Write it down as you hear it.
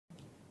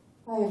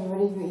Hi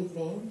everybody, good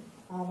evening.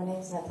 My name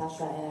is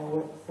Natasha and I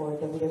work for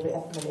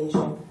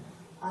WWF-Malaysia.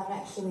 I'm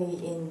actually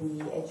in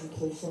the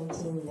education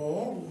team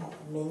there. We have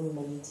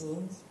many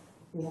teams.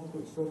 We have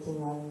groups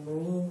working on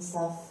marine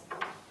stuff,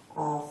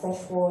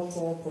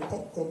 freshwater,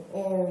 protected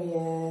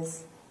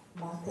areas,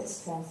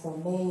 markets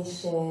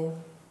transformation,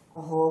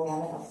 a whole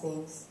gamut of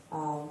things.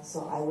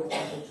 So I work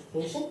on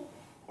education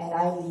and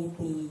I lead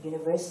the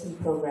university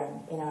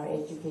program in our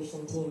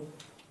education team.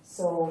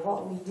 So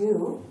what we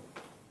do,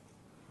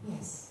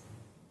 yes.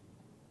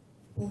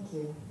 Thank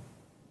you.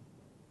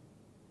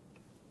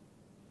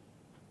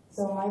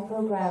 So my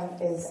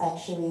program is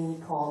actually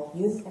called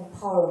Youth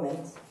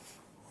Empowerment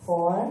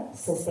for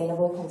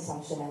Sustainable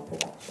Consumption and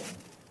Production.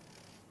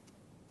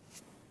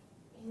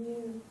 Can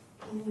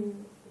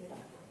you put it up?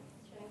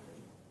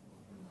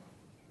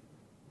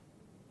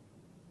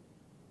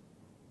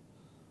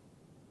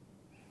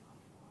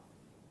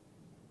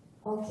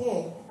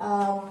 Okay,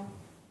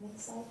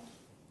 next slide.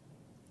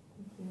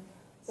 Thank you.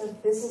 So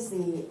this is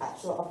the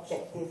actual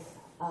objective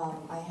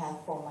I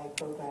have for my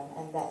program,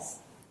 and that's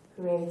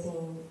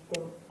creating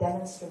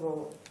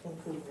demonstrable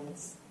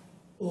improvements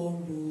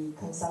in the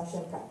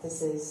consumption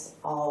practices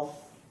of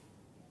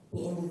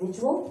the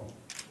individual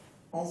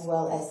as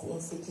well as the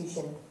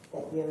institution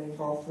that we are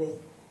involved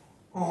with.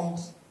 And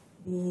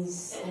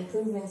these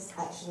improvements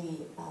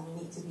actually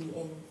need to be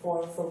in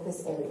 4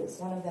 focus areas.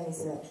 One of them is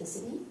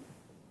electricity,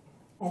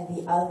 and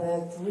the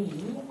other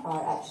 3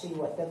 are actually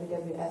what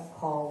WWF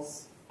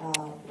calls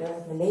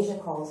Malaysia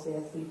calls their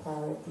 3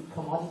 priority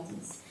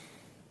commodities.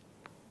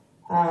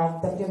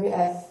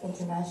 WWF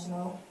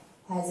International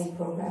has a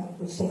program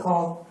which they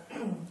call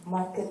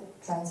Market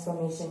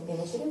Transformation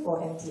Initiative, or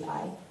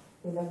MTI.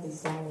 We love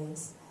these long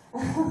names.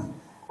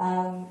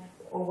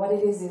 What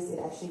it is it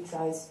actually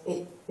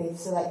they've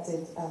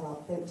selected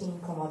about 13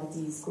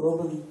 commodities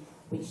globally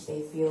which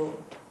they feel,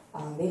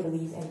 they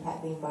believe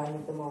impact the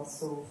environment the most.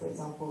 So, for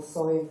example,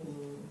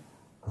 soybean,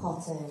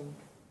 cotton,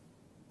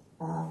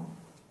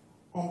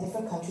 and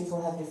different countries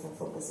will have different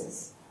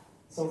focuses.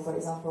 So, for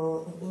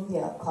example, in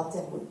India,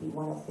 cotton would be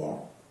one of their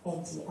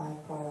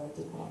NTI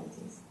priority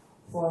commodities.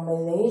 For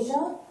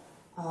Malaysia,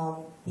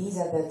 these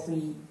are the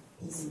 3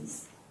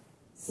 PCs: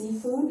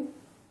 seafood,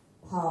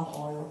 palm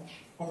oil,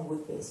 and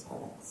wood-based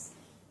products.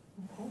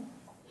 Okay.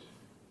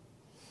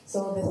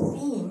 So the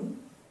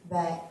theme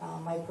that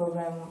my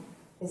program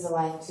is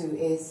aligned to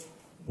is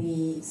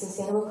the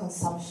sustainable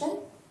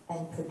consumption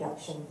and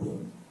production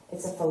theme.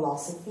 It's a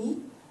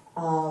philosophy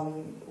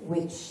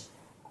which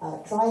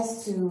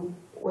tries to,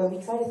 where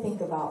we try to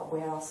think about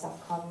where our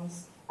stuff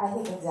comes. I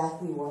think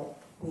exactly what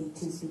the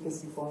 2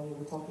 speakers before me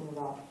were talking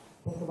about.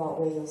 Think about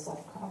where your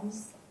stuff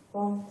comes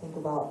from, think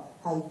about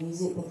how you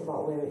use it, think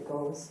about where it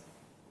goes.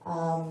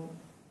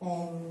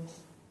 And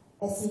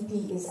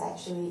SCP is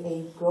actually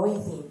a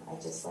growing theme.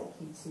 I'd just like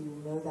you to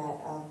know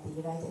that the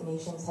United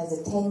Nations has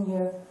a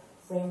 10-year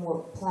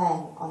framework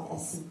plan on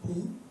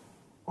SCP,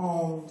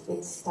 and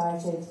it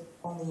started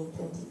only in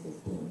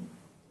 2015.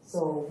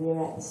 So we're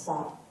at the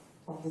start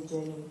of the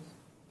journey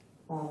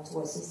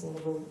towards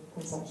sustainable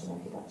consumption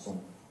and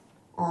production.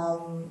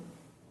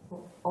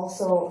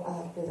 Also,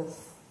 a bit of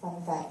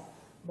fun fact,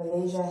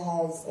 Malaysia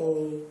has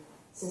a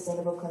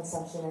sustainable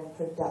consumption and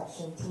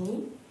production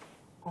team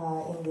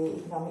in the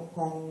economic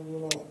planning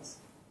unit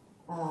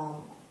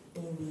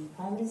in the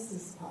Prime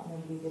Minister's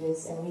Department, I believe it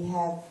is, and we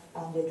have,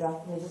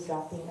 they're just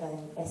drafting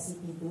an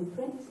SCP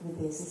blueprint with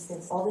the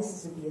assistance, all this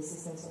is with the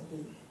assistance of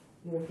the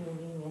European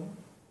Union,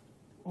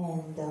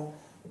 and the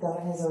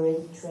government has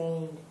already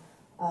trained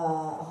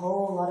a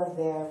whole lot of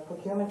their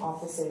procurement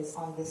officers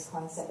on this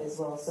concept as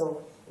well.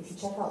 So if you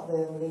check out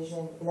the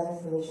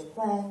 11th Malaysia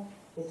Plan,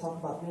 they talk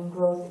about green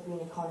growth,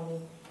 green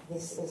economy.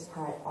 This is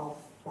part of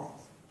that.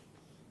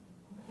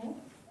 Okay.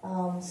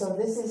 So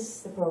this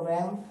is the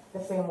program,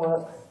 the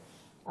framework,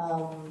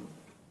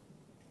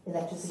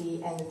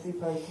 electricity, and the 3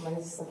 priority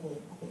commodities. Okay,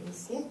 I think we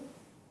skip.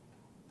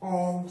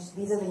 And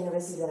these are the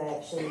universities that I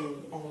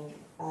actually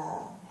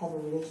have a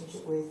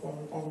relationship with,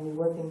 and we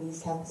work in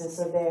these campuses.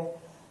 So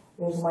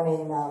there's one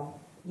in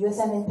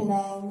USM in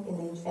Penang, in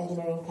the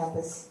engineering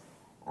campus,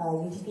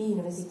 UTP,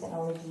 University of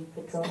Technology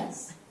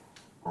Petronas,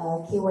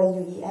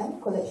 KYUEM,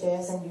 College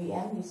Yayasan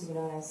UEM, used to be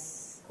known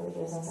as College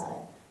Yayasan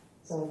Saat.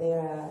 So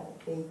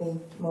they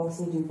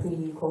mostly do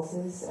pre-U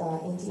courses,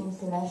 Inti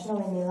International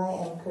in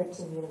Nilai, and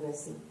Curtin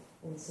University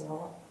in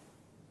Sarawak.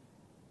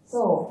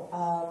 So,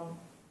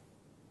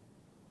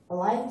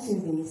 aligned to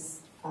these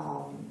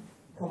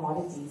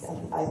commodities,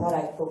 I thought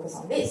I'd focus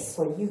on this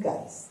for you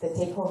guys. The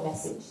take-home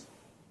message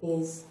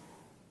is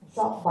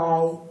shop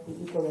by the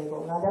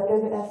eco-label. Now,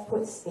 WWF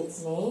puts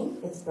its name,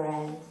 its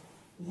brand,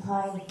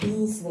 behind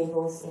these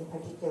labels in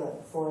particular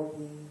for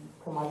the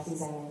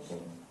commodities I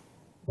mentioned.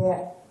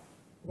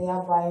 They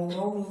are by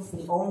no means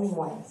the only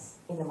ones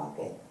in the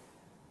market.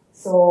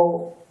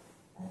 So,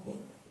 I think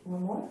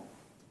one more.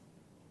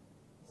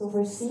 So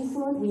for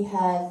seafood, we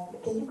have,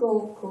 can you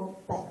go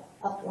back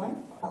up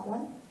one?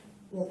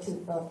 Yeah,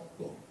 2,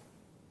 yeah.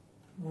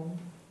 1.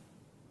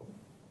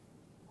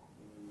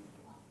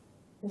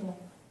 Yeah.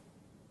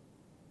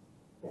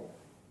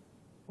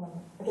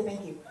 Okay,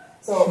 thank you.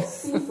 So,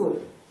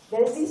 seafood.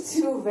 There's these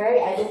two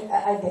very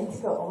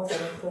identical, almost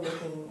identical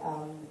looking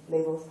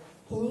labels.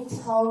 Can you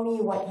tell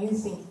me what you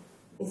think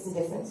is the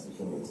difference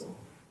between the two?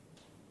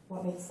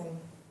 What makes them,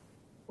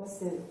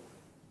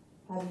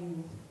 how do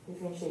you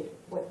differentiate?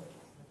 What?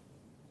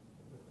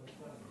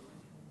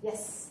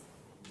 Yes?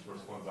 The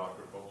first one's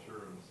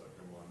aquaculture, and the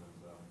second one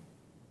is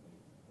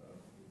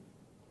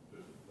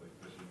like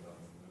fishing on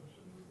the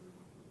ocean.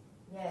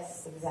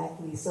 Yes,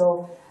 exactly.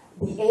 So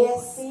the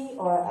ASC,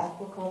 or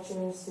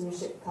Aquaculture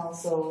Stewardship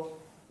Council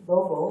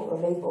logo or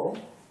label,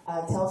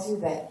 tells you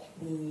that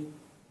the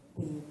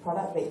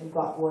product that you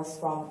got was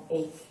from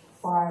a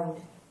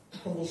farmed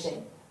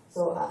condition.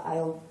 So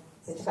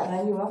saya cakap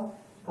Melayu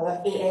kalau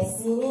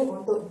ASC ni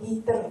untuk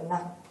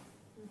diternak,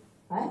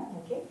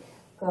 okay.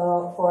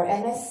 For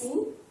MSC,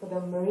 for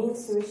the Marine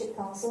Stewardship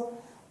Council,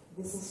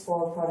 this is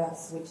for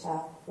products which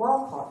are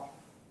wild caught,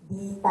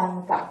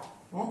 ditangkap.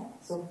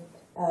 So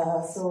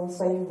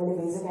supaya boleh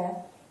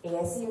bezakan,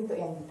 ASC untuk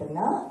yang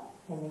diternak,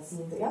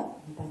 MSC untuk yang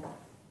ditangkap.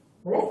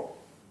 Boleh?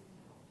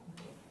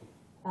 Okay.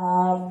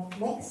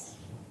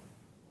 Next.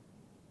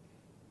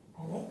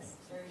 Alex?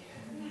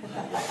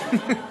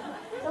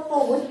 So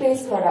for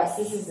wood-based products,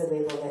 this is the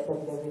label that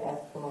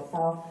WWF promotes.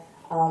 Now,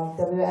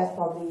 WWF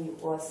probably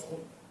was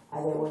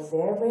either was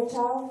their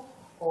brainchild,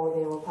 or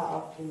they were part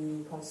of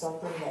the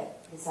consortium that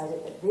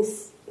decided that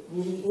this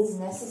really is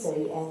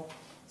necessary, and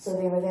so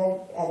they were there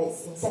at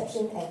its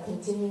inception and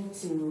continue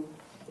to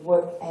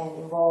work and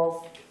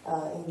involve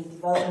in the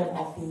development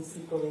of these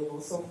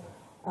eco-labels. So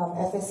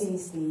FSC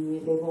is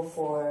the label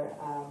for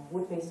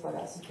wood-based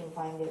products. You can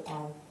find it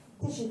on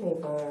tissue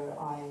paper,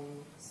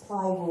 on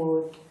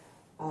plywood,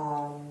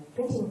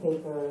 printing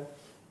paper,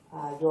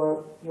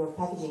 your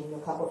packaging, your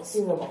cardboard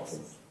cereal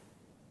boxes.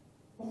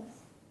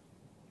 Next.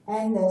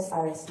 And there's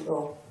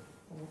RSPO.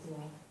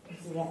 You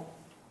see that?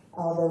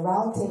 The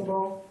round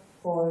table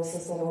for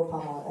sustainable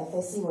palm oil.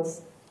 FSC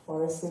was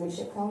Forest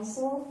Stewardship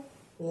Council,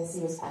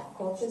 ASC was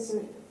Aquaculture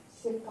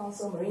Stewardship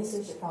Council, Marine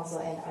Stewardship Council,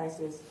 and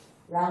RSPO was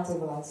Round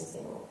Table on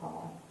Sustainable Palm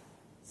Oil.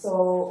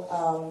 So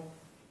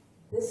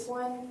this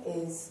one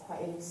is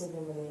quite elusive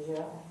in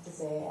Malaysia, I have to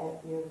say.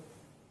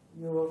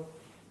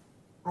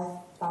 I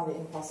found it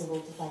impossible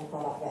to find a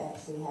product that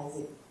actually has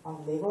it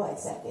on the label,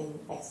 except in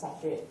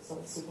expatriate sort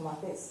of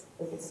supermarkets,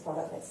 if it's a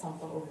product that's come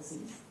from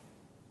overseas.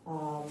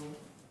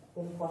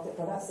 Imported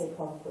products, they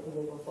probably put the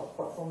label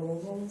for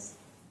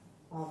Malaysians,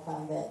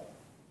 found that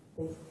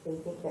they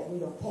think that we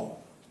don't care.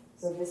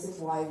 So this is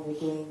why we're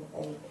doing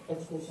an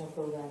educational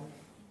program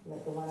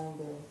like the one I'm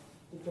doing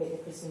to create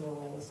the consumer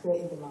awareness,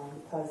 create the demand,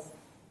 because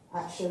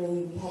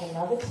actually we have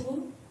another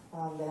team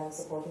that I'm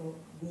supporting,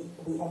 the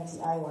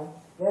MTI one.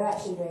 They're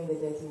actually doing the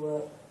dirty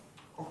work.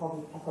 I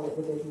call it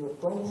the dirty work.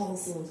 Going behind the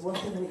scenes,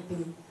 working with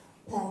the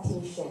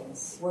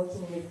plantations,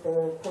 working with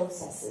the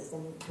processors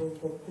and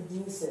with the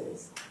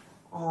producers,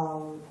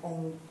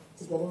 and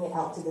to getting it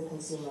out to the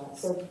consumer.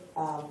 So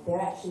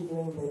they're actually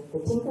doing the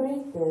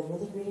tinkering, the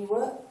nitty-gritty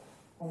work,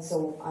 and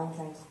so I'm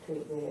trying to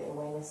create the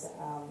awareness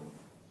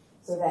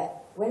so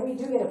that when we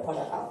do get a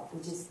product out,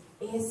 which is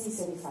ASC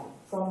certified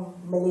from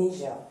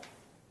Malaysia,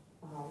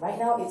 right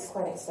now it's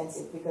quite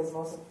expensive because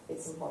most of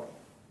it's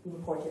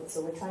imported.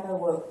 So we're trying to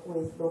work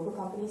with local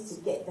companies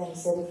to get them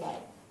certified,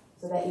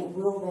 so that it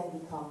will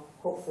then become,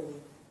 hopefully,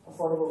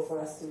 affordable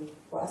for us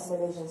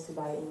Malaysians to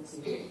buy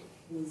into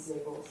these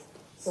labels.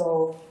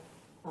 So,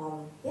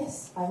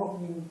 yes, I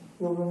hope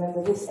you'll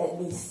remember this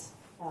at least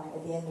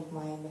at the end of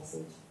my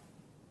message.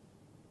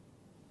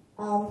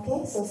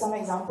 Okay, so some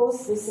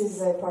examples. This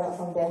is a product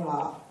from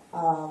Denmark.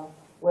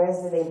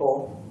 Where's the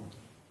label?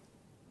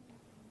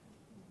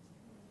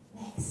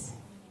 Next.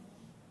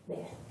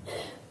 There.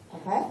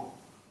 Okay?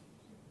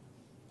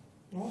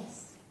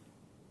 Next.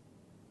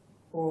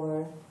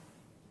 For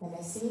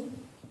MSC.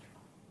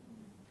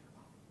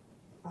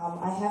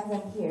 I have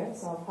them here,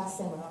 so I'll pass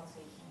them around so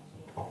you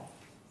can see.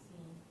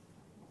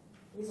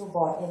 These were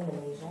bought in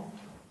Malaysia.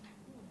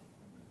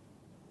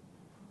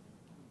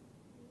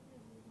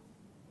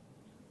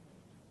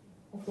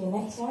 Okay,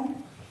 next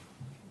one.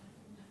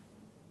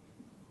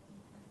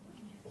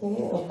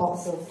 Okay, a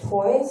box of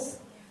toys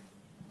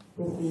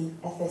with the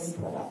FSC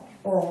product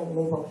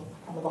label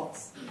on the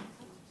box.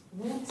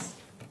 Next.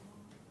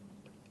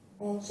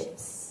 And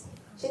chips.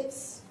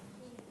 Chips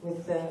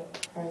with the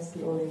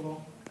RSPO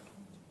label.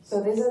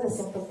 So these are the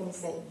simple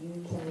things that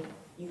you can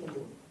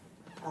do.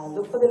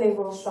 Look for the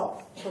labels,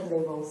 shop for the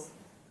labels.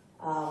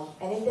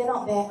 And if they're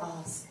not there,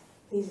 ask.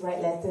 Please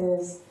write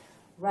letters,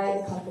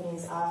 write the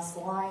companies, ask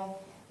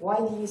why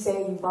do you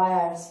say you buy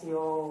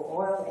RSPO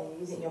oil and you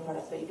use it in your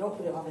products, but you don't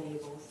put it on the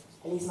labels,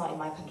 at least not in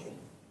my country.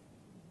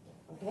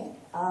 Okay?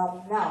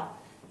 Now,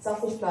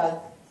 selfish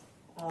plug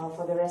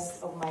for the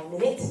rest of my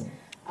minute.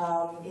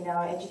 In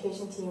our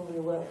education team, we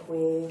work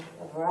with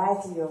a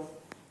variety of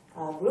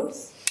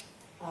groups.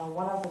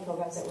 One of the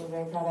programs that we're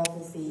very proud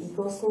of is the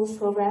Eco Schools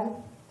program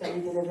that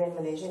we deliver in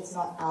Malaysia. It's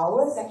not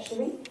ours,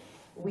 actually.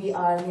 We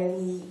are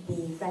merely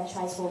the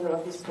franchise holder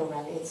of this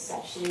program. It's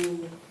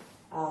actually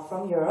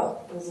from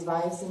Europe. It was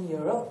devised in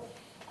Europe.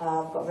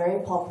 got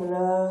very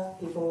popular,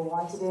 people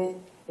wanted it,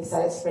 it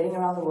started spreading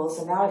around the world.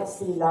 So now it's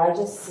the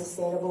largest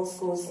sustainable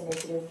schools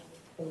initiative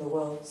in the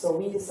world. So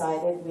we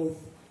decided with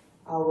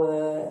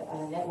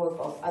our network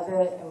of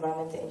other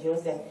environmental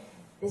NGOs that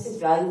this is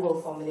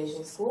valuable for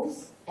Malaysian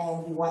schools,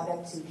 and we want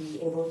them to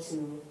be able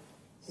to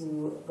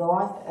go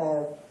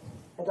on,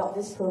 adopt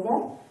this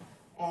program.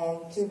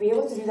 And to be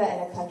able to do that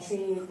in a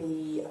country,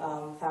 the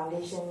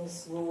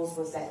foundation's rules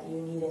was that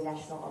you need a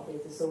national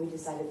operator. So we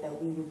decided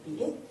that we would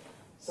be it.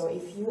 So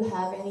if you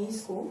have any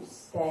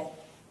schools that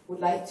would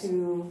like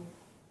to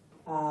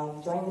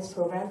join this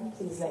program,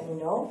 please let me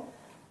know.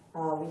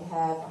 We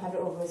have 100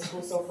 over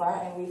schools so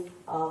far, and we've,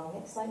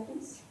 next slide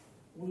please.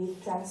 We've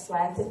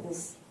transplanted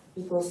this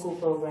eco-school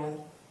program.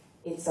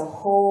 It's a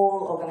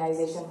whole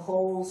organization,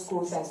 whole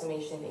school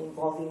transformation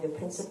involving the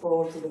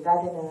principal to the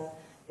gardener,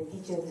 the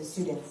teachers, the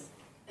students.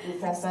 We've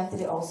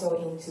transplanted it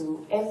also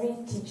into every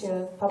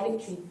public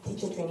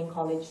teacher training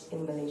college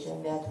in Malaysia,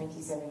 and there are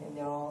 27, and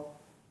they're all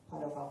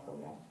part of our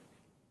program.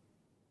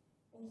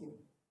 Thank you.